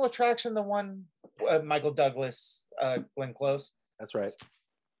 is Fatal Attraction the one Michael Douglas, Glenn Close? That's right.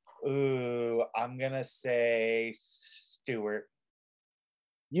 Ooh, I'm gonna say Stuart.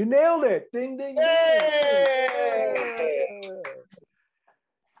 You nailed it! Ding, ding, ding! Hey!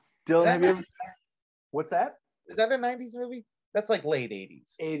 Dylan, have you ever... What's that? Is that a 90s movie? That's like late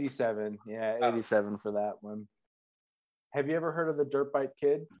 80s. 87. Yeah, 87 for that one. Have you ever heard of the Dirt Bike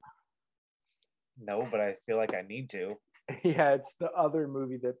Kid? No, but I feel like I need to. Yeah, it's the other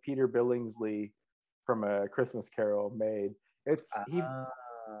movie that Peter Billingsley from A Christmas Carol made. It's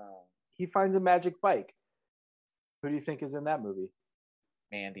he finds a magic bike. Who do you think is in that movie?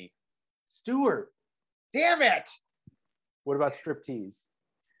 Mandy. Stuart. Damn it! What about Striptease?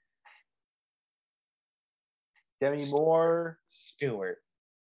 Demi Moore. Stuart.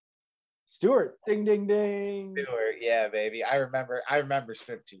 Ding, ding, ding. Stuart, yeah, baby. I remember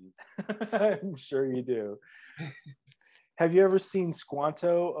Striptease. I'm sure you do. Have you ever seen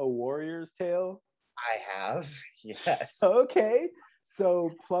Squanto, A Warrior's Tale? I have, yes. Okay,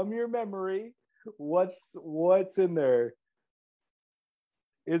 so plumb your memory. What's in there?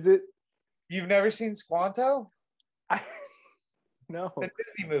 Is it? You've never seen Squanto? No. The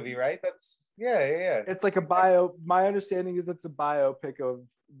Disney movie, right? That's yeah. It's like a bio. My understanding is it's a biopic of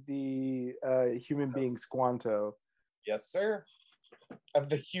the human being Squanto. Yes, sir. Of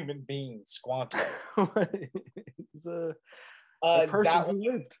the human being Squanto. The person that who one,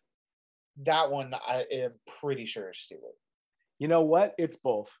 lived. that one I am pretty sure is stupid. You know what? It's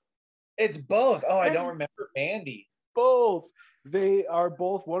both. It's both. Oh, I It's don't remember Mandy. both. They are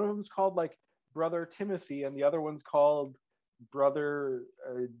both. One of them's called like Brother Timothy, and the other one's called Brother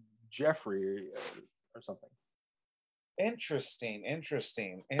Jeffrey or something. Interesting.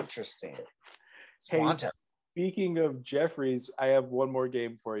 Hey, speaking of Jeffries, I have one more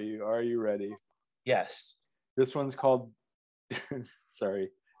game for you. Are you ready? Yes. This one's called,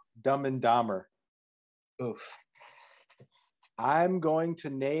 sorry, Dumb and Dahmer. Oof. I'm going to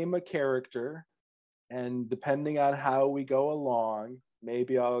name a character, and depending on how we go along,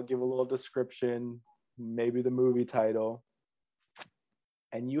 maybe I'll give a little description, maybe the movie title.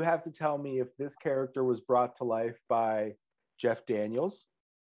 And you have to tell me if this character was brought to life by Jeff Daniels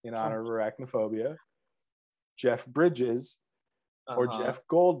in honor of Arachnophobia, Jeff Bridges, or Jeff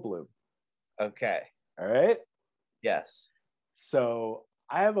Goldblum. Okay. All right? Yes. So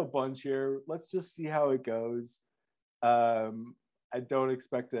I have a bunch here. Let's just see how it goes. I don't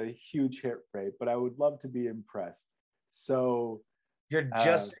expect a huge hit rate, but I would love to be impressed. So you're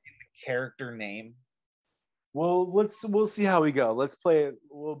just saying the character name. Well, we'll see how we go. Let's play it.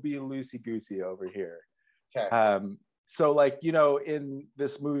 We'll be loosey goosey over here. Okay. So like, you know, in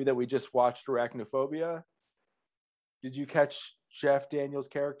this movie that we just watched, Arachnophobia, did you catch Jeff Daniels'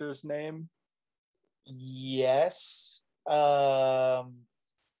 character's name? Yes. No,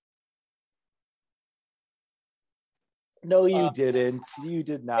 you didn't. You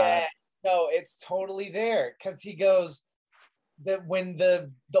did not. Yeah, no, it's totally there because he goes that when the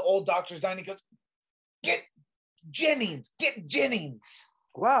old doctor's dying, he goes, get Jennings.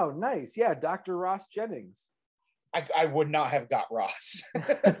 Wow, nice. Yeah, Dr. Ross Jennings. I would not have got Ross.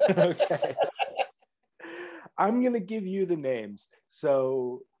 Okay. I'm going to give you the names.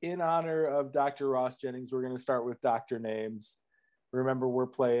 So in honor of Dr. Ross Jennings, we're going to start with doctor names. Remember, we're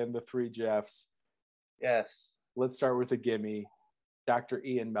playing the 3 Jeffs. Yes. Let's start with a gimme. Dr.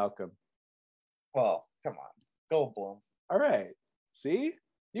 Ian Malcolm. Well, come on. Goldblum. All right. See?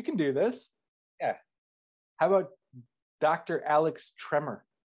 You can do this. Yeah. How about Dr. Alex Tremor?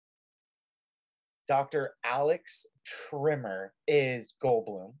 Dr. Alex Trimmer is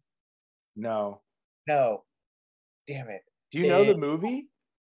Goldblum. No. Damn it. Do you know the movie?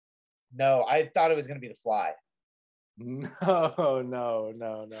 No, I thought it was going to be The Fly. No.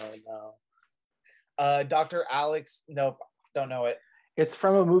 Dr. Alex, nope, don't know it. It's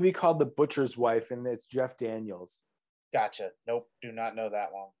from a movie called The Butcher's Wife, and it's Jeff Daniels. Gotcha. Nope, do not know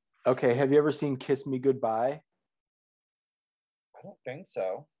that one. Okay, have you ever seen Kiss Me Goodbye? I don't think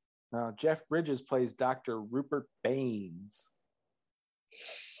so. No, Jeff Bridges plays Dr. Rupert Baines.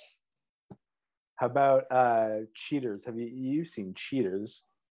 How about Cheaters? Have you seen Cheaters?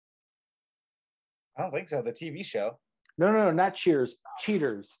 I don't think so. The TV show. No, not Cheers.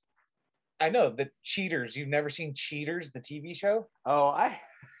 Cheaters. I know the Cheaters. You've never seen Cheaters, the TV show? Oh,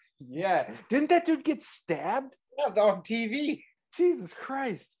 yeah. Didn't that dude get stabbed? Yeah, on TV. Jesus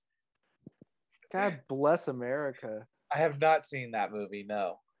Christ. God bless America. I have not seen that movie,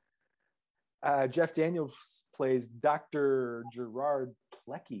 no. Jeff Daniels plays Dr. Gerard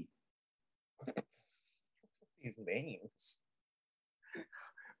Plecky. These names.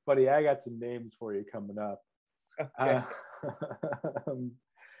 Buddy, I got some names for you coming up. Okay.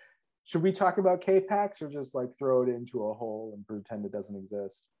 Should we talk about K-Pax or just like throw it into a hole and pretend it doesn't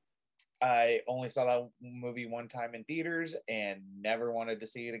exist? I only saw that movie one time in theaters and never wanted to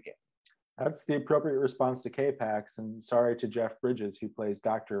see it again. That's the appropriate response to K-Pax, and sorry to Jeff Bridges, who plays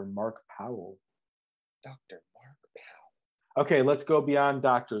Dr. Mark Powell. Dr. Mark Powell. Okay, let's go beyond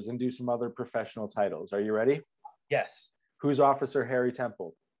doctors and do some other professional titles. Are you ready? Yes. Who's Officer Harry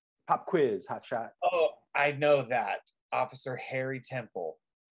Temple? Pop quiz, hot shot. Oh, I know that. Officer Harry Temple.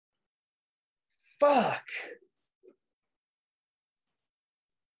 Fuck.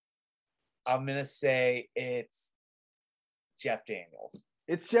 I'm going to say it's Jeff Daniels.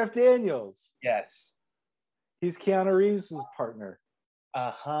 It's Jeff Daniels. Yes. He's Keanu Reeves' partner.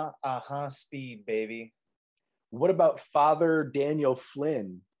 Speed, baby. What about Father Daniel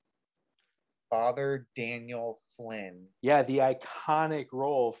Flynn? Father Daniel Flynn. Yeah, the iconic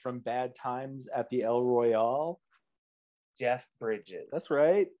role from Bad Times at the El Royale. Jeff Bridges. That's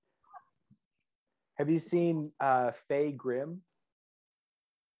right. Have you seen Faye Grimm?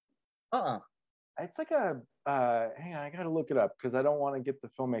 It's like a hang on, I gotta look it up because I don't want to get the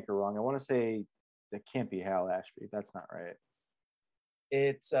filmmaker wrong. I want to say that can't be Hal Ashby. That's not right.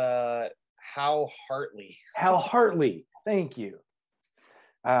 It's Hal Hartley. Hal Hartley. Thank you.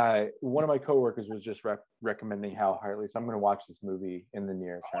 One of my coworkers was just recommending Hal Hartley, so I'm going to watch this movie in the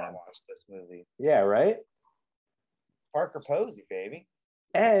near term. I want to watch this movie. Yeah, right? Parker Posey, baby.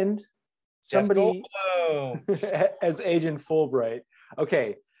 And Jeff somebody Goldblum. as Agent Fulbright.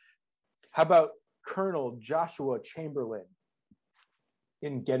 Okay, how about Colonel Joshua Chamberlain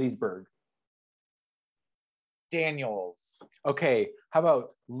in Gettysburg? Daniels. Okay, how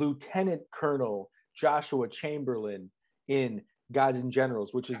about Lieutenant Colonel Joshua Chamberlain in Gods and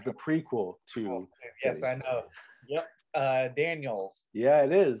Generals, which is the prequel to Yes, I know. Yep. Daniels. Yeah,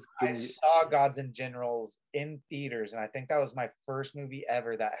 it is. I saw Gods and Generals in theaters, and I think that was my first movie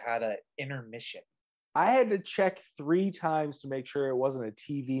ever that had an intermission. I had to check 3 times to make sure it wasn't a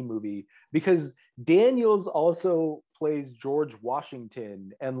TV movie, because Daniels also plays George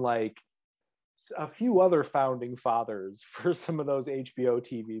Washington and like a few other founding fathers for some of those HBO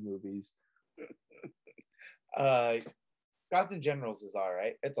TV movies. Gods and Generals is all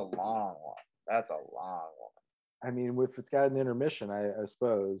right. It's a long one. That's a long one. I mean, if it's got an intermission, I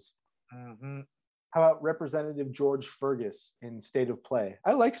suppose. Mm-hmm. How about Representative George Fergus in State of Play?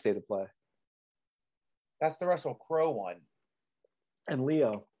 I like State of Play. That's the Russell Crowe one. And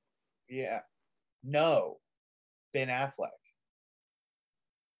Leo. Yeah. No. Ben Affleck.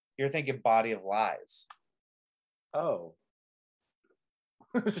 You're thinking Body of Lies. Oh.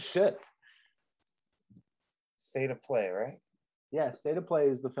 Shit. State of Play, right? Yeah, State of Play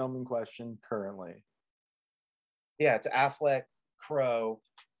is the film in question currently. Yeah, it's Affleck, Crowe,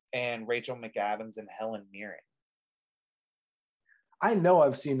 and Rachel McAdams and Helen Mirren. I know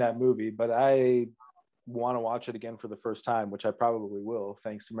I've seen that movie, but I want to watch it again for the first time, which I probably will,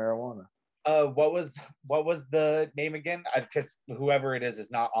 thanks to marijuana. What was the name again? Because whoever it is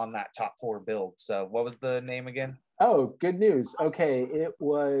not on that top 4 build. So what was the name again? Oh, good news. Okay, it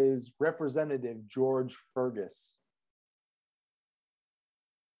was Representative George Fergus.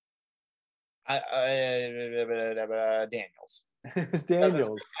 Daniels. It's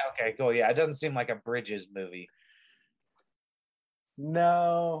Daniels. Okay, cool. Yeah, it doesn't seem like a Bridges movie.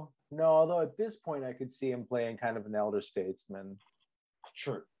 No, although at this point I could see him playing kind of an elder statesman.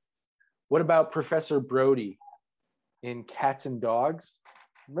 True. What about Professor Brody in Cats and Dogs?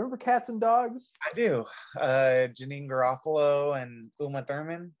 Remember Cats and Dogs? I do. Janine Garofalo and Uma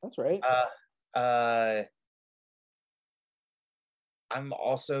Thurman. That's right. I'm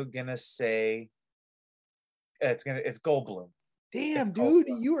also gonna say it's Goldblum. Damn, dude,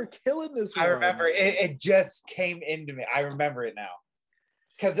 you are killing this one. I remember it just came into me. I remember it now.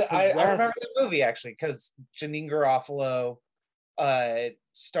 Because I remember the movie actually, because Janine Garofalo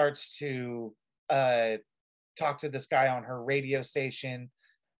starts to talk to this guy on her radio station,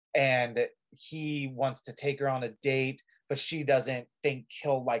 and he wants to take her on a date, but she doesn't think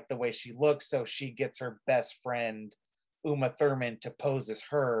he'll like the way she looks, so she gets her best friend Uma Thurman to pose as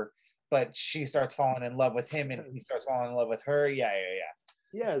her, but she starts falling in love with him and he starts falling in love with her. Yeah.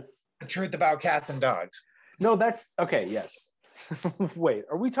 Yes. The Truth About Cats and Dogs. No, that's okay. Yes. Wait,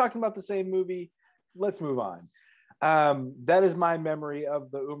 are we talking about the same movie? Let's move on. That is my memory of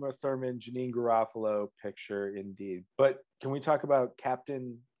the Uma Thurman, Janine Garofalo picture, indeed. But can we talk about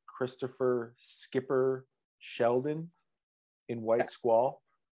Captain Christopher Skipper Sheldon in White Squall?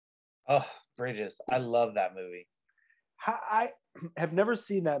 Oh, Bridges. I love that movie. I have never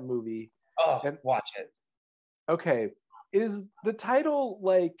seen that movie. Oh, watch it. Okay. Is the title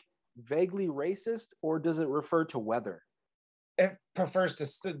like vaguely racist, or does it refer to weather? It refers to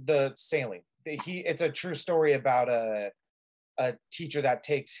the sailing. It's a true story about a teacher that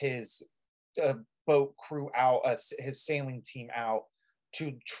takes his boat crew out, his sailing team out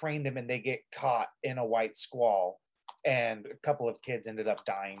to train them, and they get caught in a white squall, and a couple of kids ended up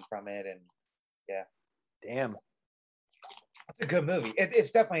dying from it. And yeah, damn, it's a good movie.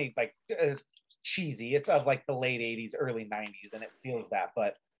 It's definitely like cheesy. It's of like the late 80s, early 90s, and it feels that,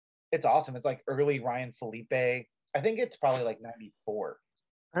 but it's awesome. It's like early Ryan Felipe. I think it's probably like 94.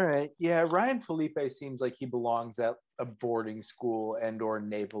 All right. Yeah, Ryan Felipe seems like he belongs at a boarding school and or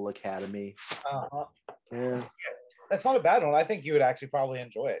naval academy. Uh-huh. Yeah. That's not a bad one. I think you would actually probably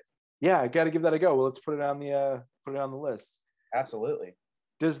enjoy it. Yeah, I got to give that a go. Well, let's put it on the list. Absolutely.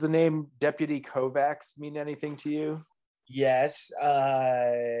 Does the name Deputy Kovacs mean anything to you? Yes.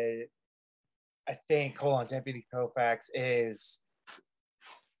 I think, hold on, Deputy Kovacs is...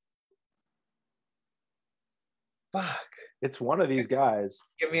 Fuck. It's one of these guys.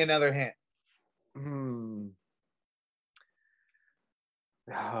 Give me another hint.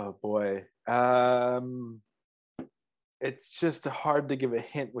 Oh, boy. It's just hard to give a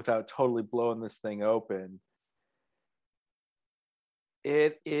hint without totally blowing this thing open.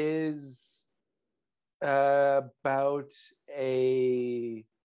 It is about a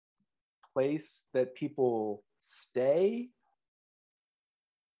place that people stay.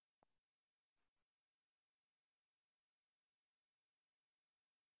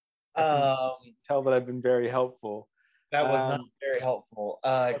 Tell that I've been very helpful. That was not very helpful.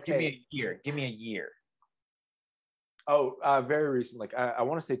 Okay. Give me a year. Give me a year. Oh, very recent. Like I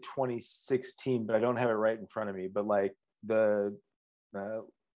want to say 2016, but I don't have it right in front of me. But like the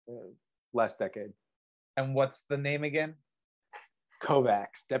last decade. And what's the name again?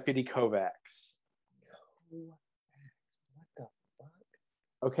 Kovacs, Deputy Kovacs. What the fuck?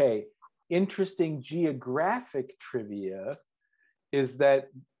 Okay, interesting geographic trivia is that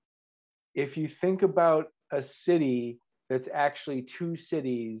if you think about a city that's actually two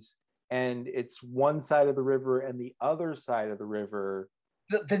cities and it's one side of the river and the other side of the river.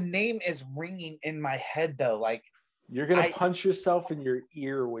 The name is ringing in my head though. Like you're going to punch yourself in your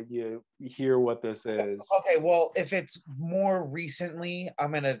ear when you hear what this is. Okay, well, if it's more recently,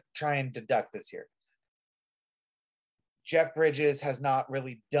 I'm going to try and deduct this here. Jeff Bridges has not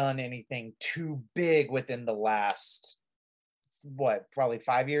really done anything too big within the last, what, probably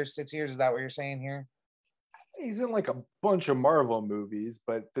 5 years, 6 years? Is that what you're saying here? He's in like a bunch of Marvel movies,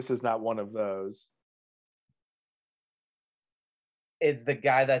 but this is not one of those. Is the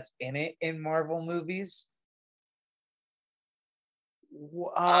guy that's in it in Marvel movies?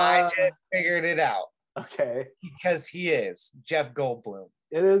 I just figured it out. Okay. Because he is Jeff Goldblum.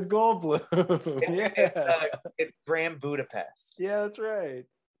 It is Goldblum. It's Grand Budapest. Yeah, that's right.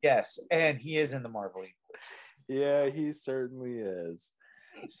 Yes, and he is in the Marvel universe. Yeah, he certainly is.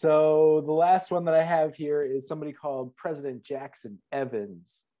 So the last one that I have here is somebody called President Jackson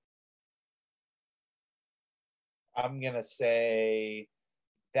Evans. I'm going to say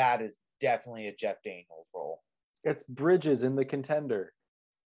that is definitely a Jeff Daniels role. It's Bridges in The Contender.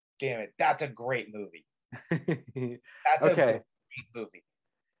 Damn it. That's a great movie. That's a great movie.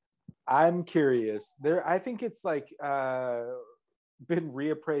 I'm curious. I think it's like been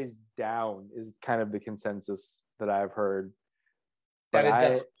reappraised down is kind of the consensus that I've heard. That it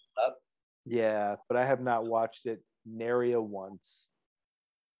doesn't up. Yeah, but I have not watched it nary a once.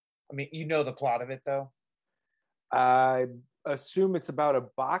 I mean, you know the plot of it though? I assume it's about a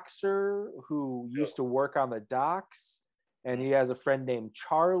boxer who used to work on the docks, and he has a friend named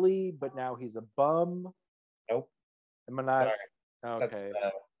Charlie, but now he's a bum. Nope. Am I not? Sorry. Okay.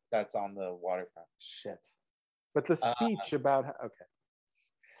 That's on the waterfront. Shit. But the speech about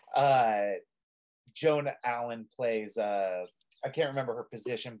Joan Allen plays I can't remember her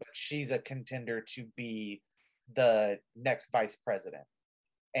position, but she's a contender to be the next vice president.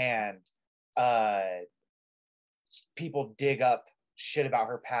 And people dig up shit about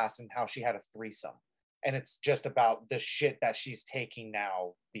her past and how she had a threesome. And it's just about the shit that she's taking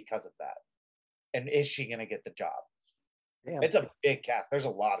now because of that. And is she going to get the job? Damn. It's a big cast. There's a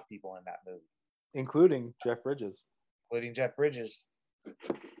lot of people in that movie. Including Jeff Bridges. Do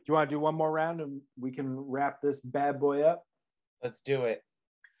you want to do one more round and we can wrap this bad boy up? Let's do it.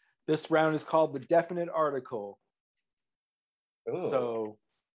 This round is called the definite article. Ooh. So,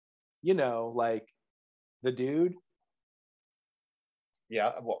 like the dude.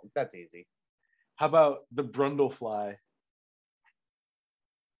 Yeah, well, that's easy. How about the Brundlefly?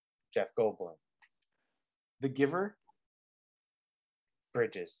 Jeff Goldblum. The Giver?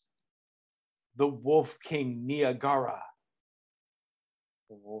 Bridges. The Wolf King Niagara.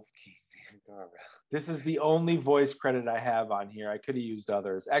 The Wolf King Niagara. This is the only voice credit I have on here. I could have used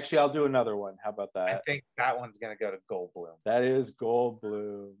others. Actually, I'll do another one. How about that? I think that one's going to go to Goldblum. That is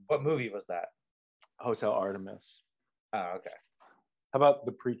Goldblum. What movie was that? Hotel Artemis. Oh, okay. How about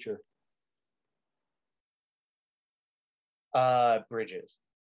The Preacher? Bridges.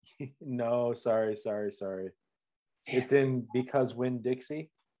 No, sorry. Damn. It's in Because Winn-Dixie.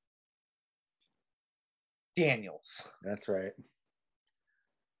 Daniels. That's right.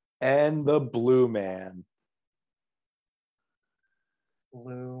 And the Blue Man.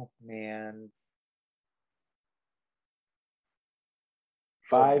 Blue Man.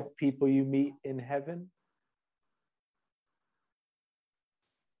 5 people you meet in heaven.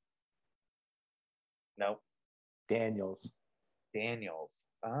 Nope. Daniels.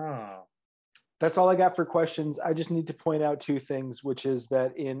 Oh. That's all I got for questions. I just need to point out 2 things, which is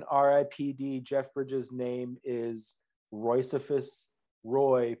that in RIPD, Jeff Bridges' name is Roycephus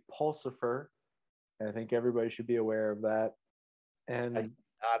Roy Pulsifer. And I think everybody should be aware of that. And I did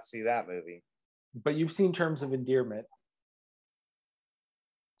not see that movie. But you've seen Terms of Endearment.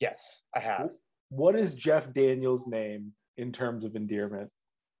 Yes, I have. What is Jeff Daniels' name in Terms of Endearment?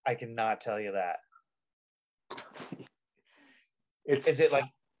 I cannot tell you that. Is it like?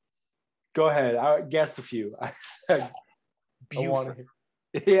 Go ahead. I guess a few. Buford.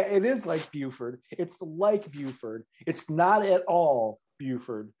 Yeah, it is like Buford. It's like Buford. It's not at all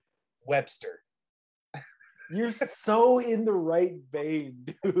Buford. Webster. You're so in the right vein,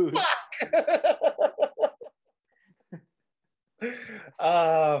 dude.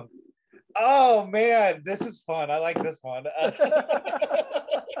 Oh man, this is fun. I like this one.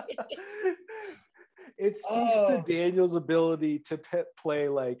 It speaks to Daniel's ability to play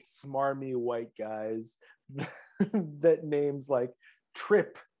like smarmy white guys that names like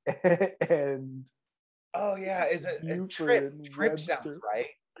Trip and oh yeah, is it Buford Trip? Trip sounds right.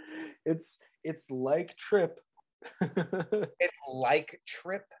 It's like Trip. It's like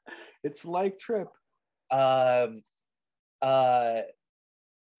Trip. It's like Trip.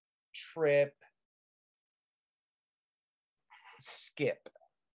 Trip. Skip.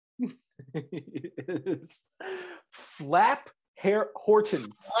 Flap Horton.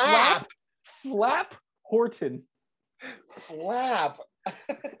 Flap Horton. Flap.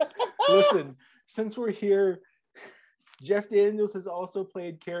 Listen, since we're here, Jeff Daniels has also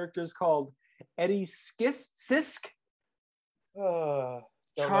played characters called Eddie Sisk,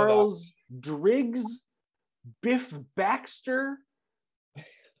 Charles Driggs, Biff Baxter.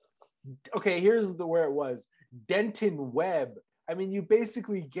 Okay, here's where it was. Denton Webb. I mean, you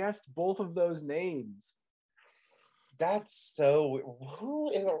basically guessed both of those names. That's so...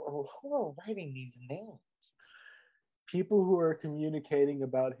 Who are writing these names? People who are communicating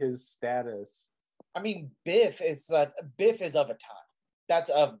about his status. I mean, Biff is of a time. That's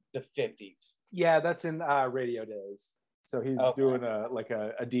of the 50s. Yeah, that's in radio days. So he's doing a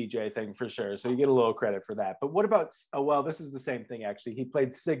DJ thing for sure. So you get a little credit for that. But what about, oh, well, this is the same thing, actually. He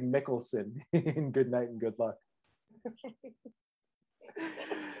played Sig Mickelson in Good Night and Good Luck.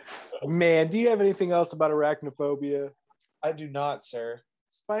 Man, do you have anything else about Arachnophobia? I do not, sir.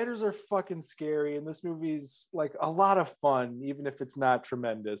 Spiders are fucking scary, and this movie's like a lot of fun, even if it's not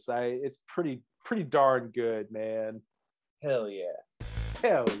tremendous. It's pretty darn good, man. Hell yeah.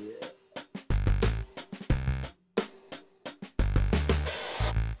 Hell yeah.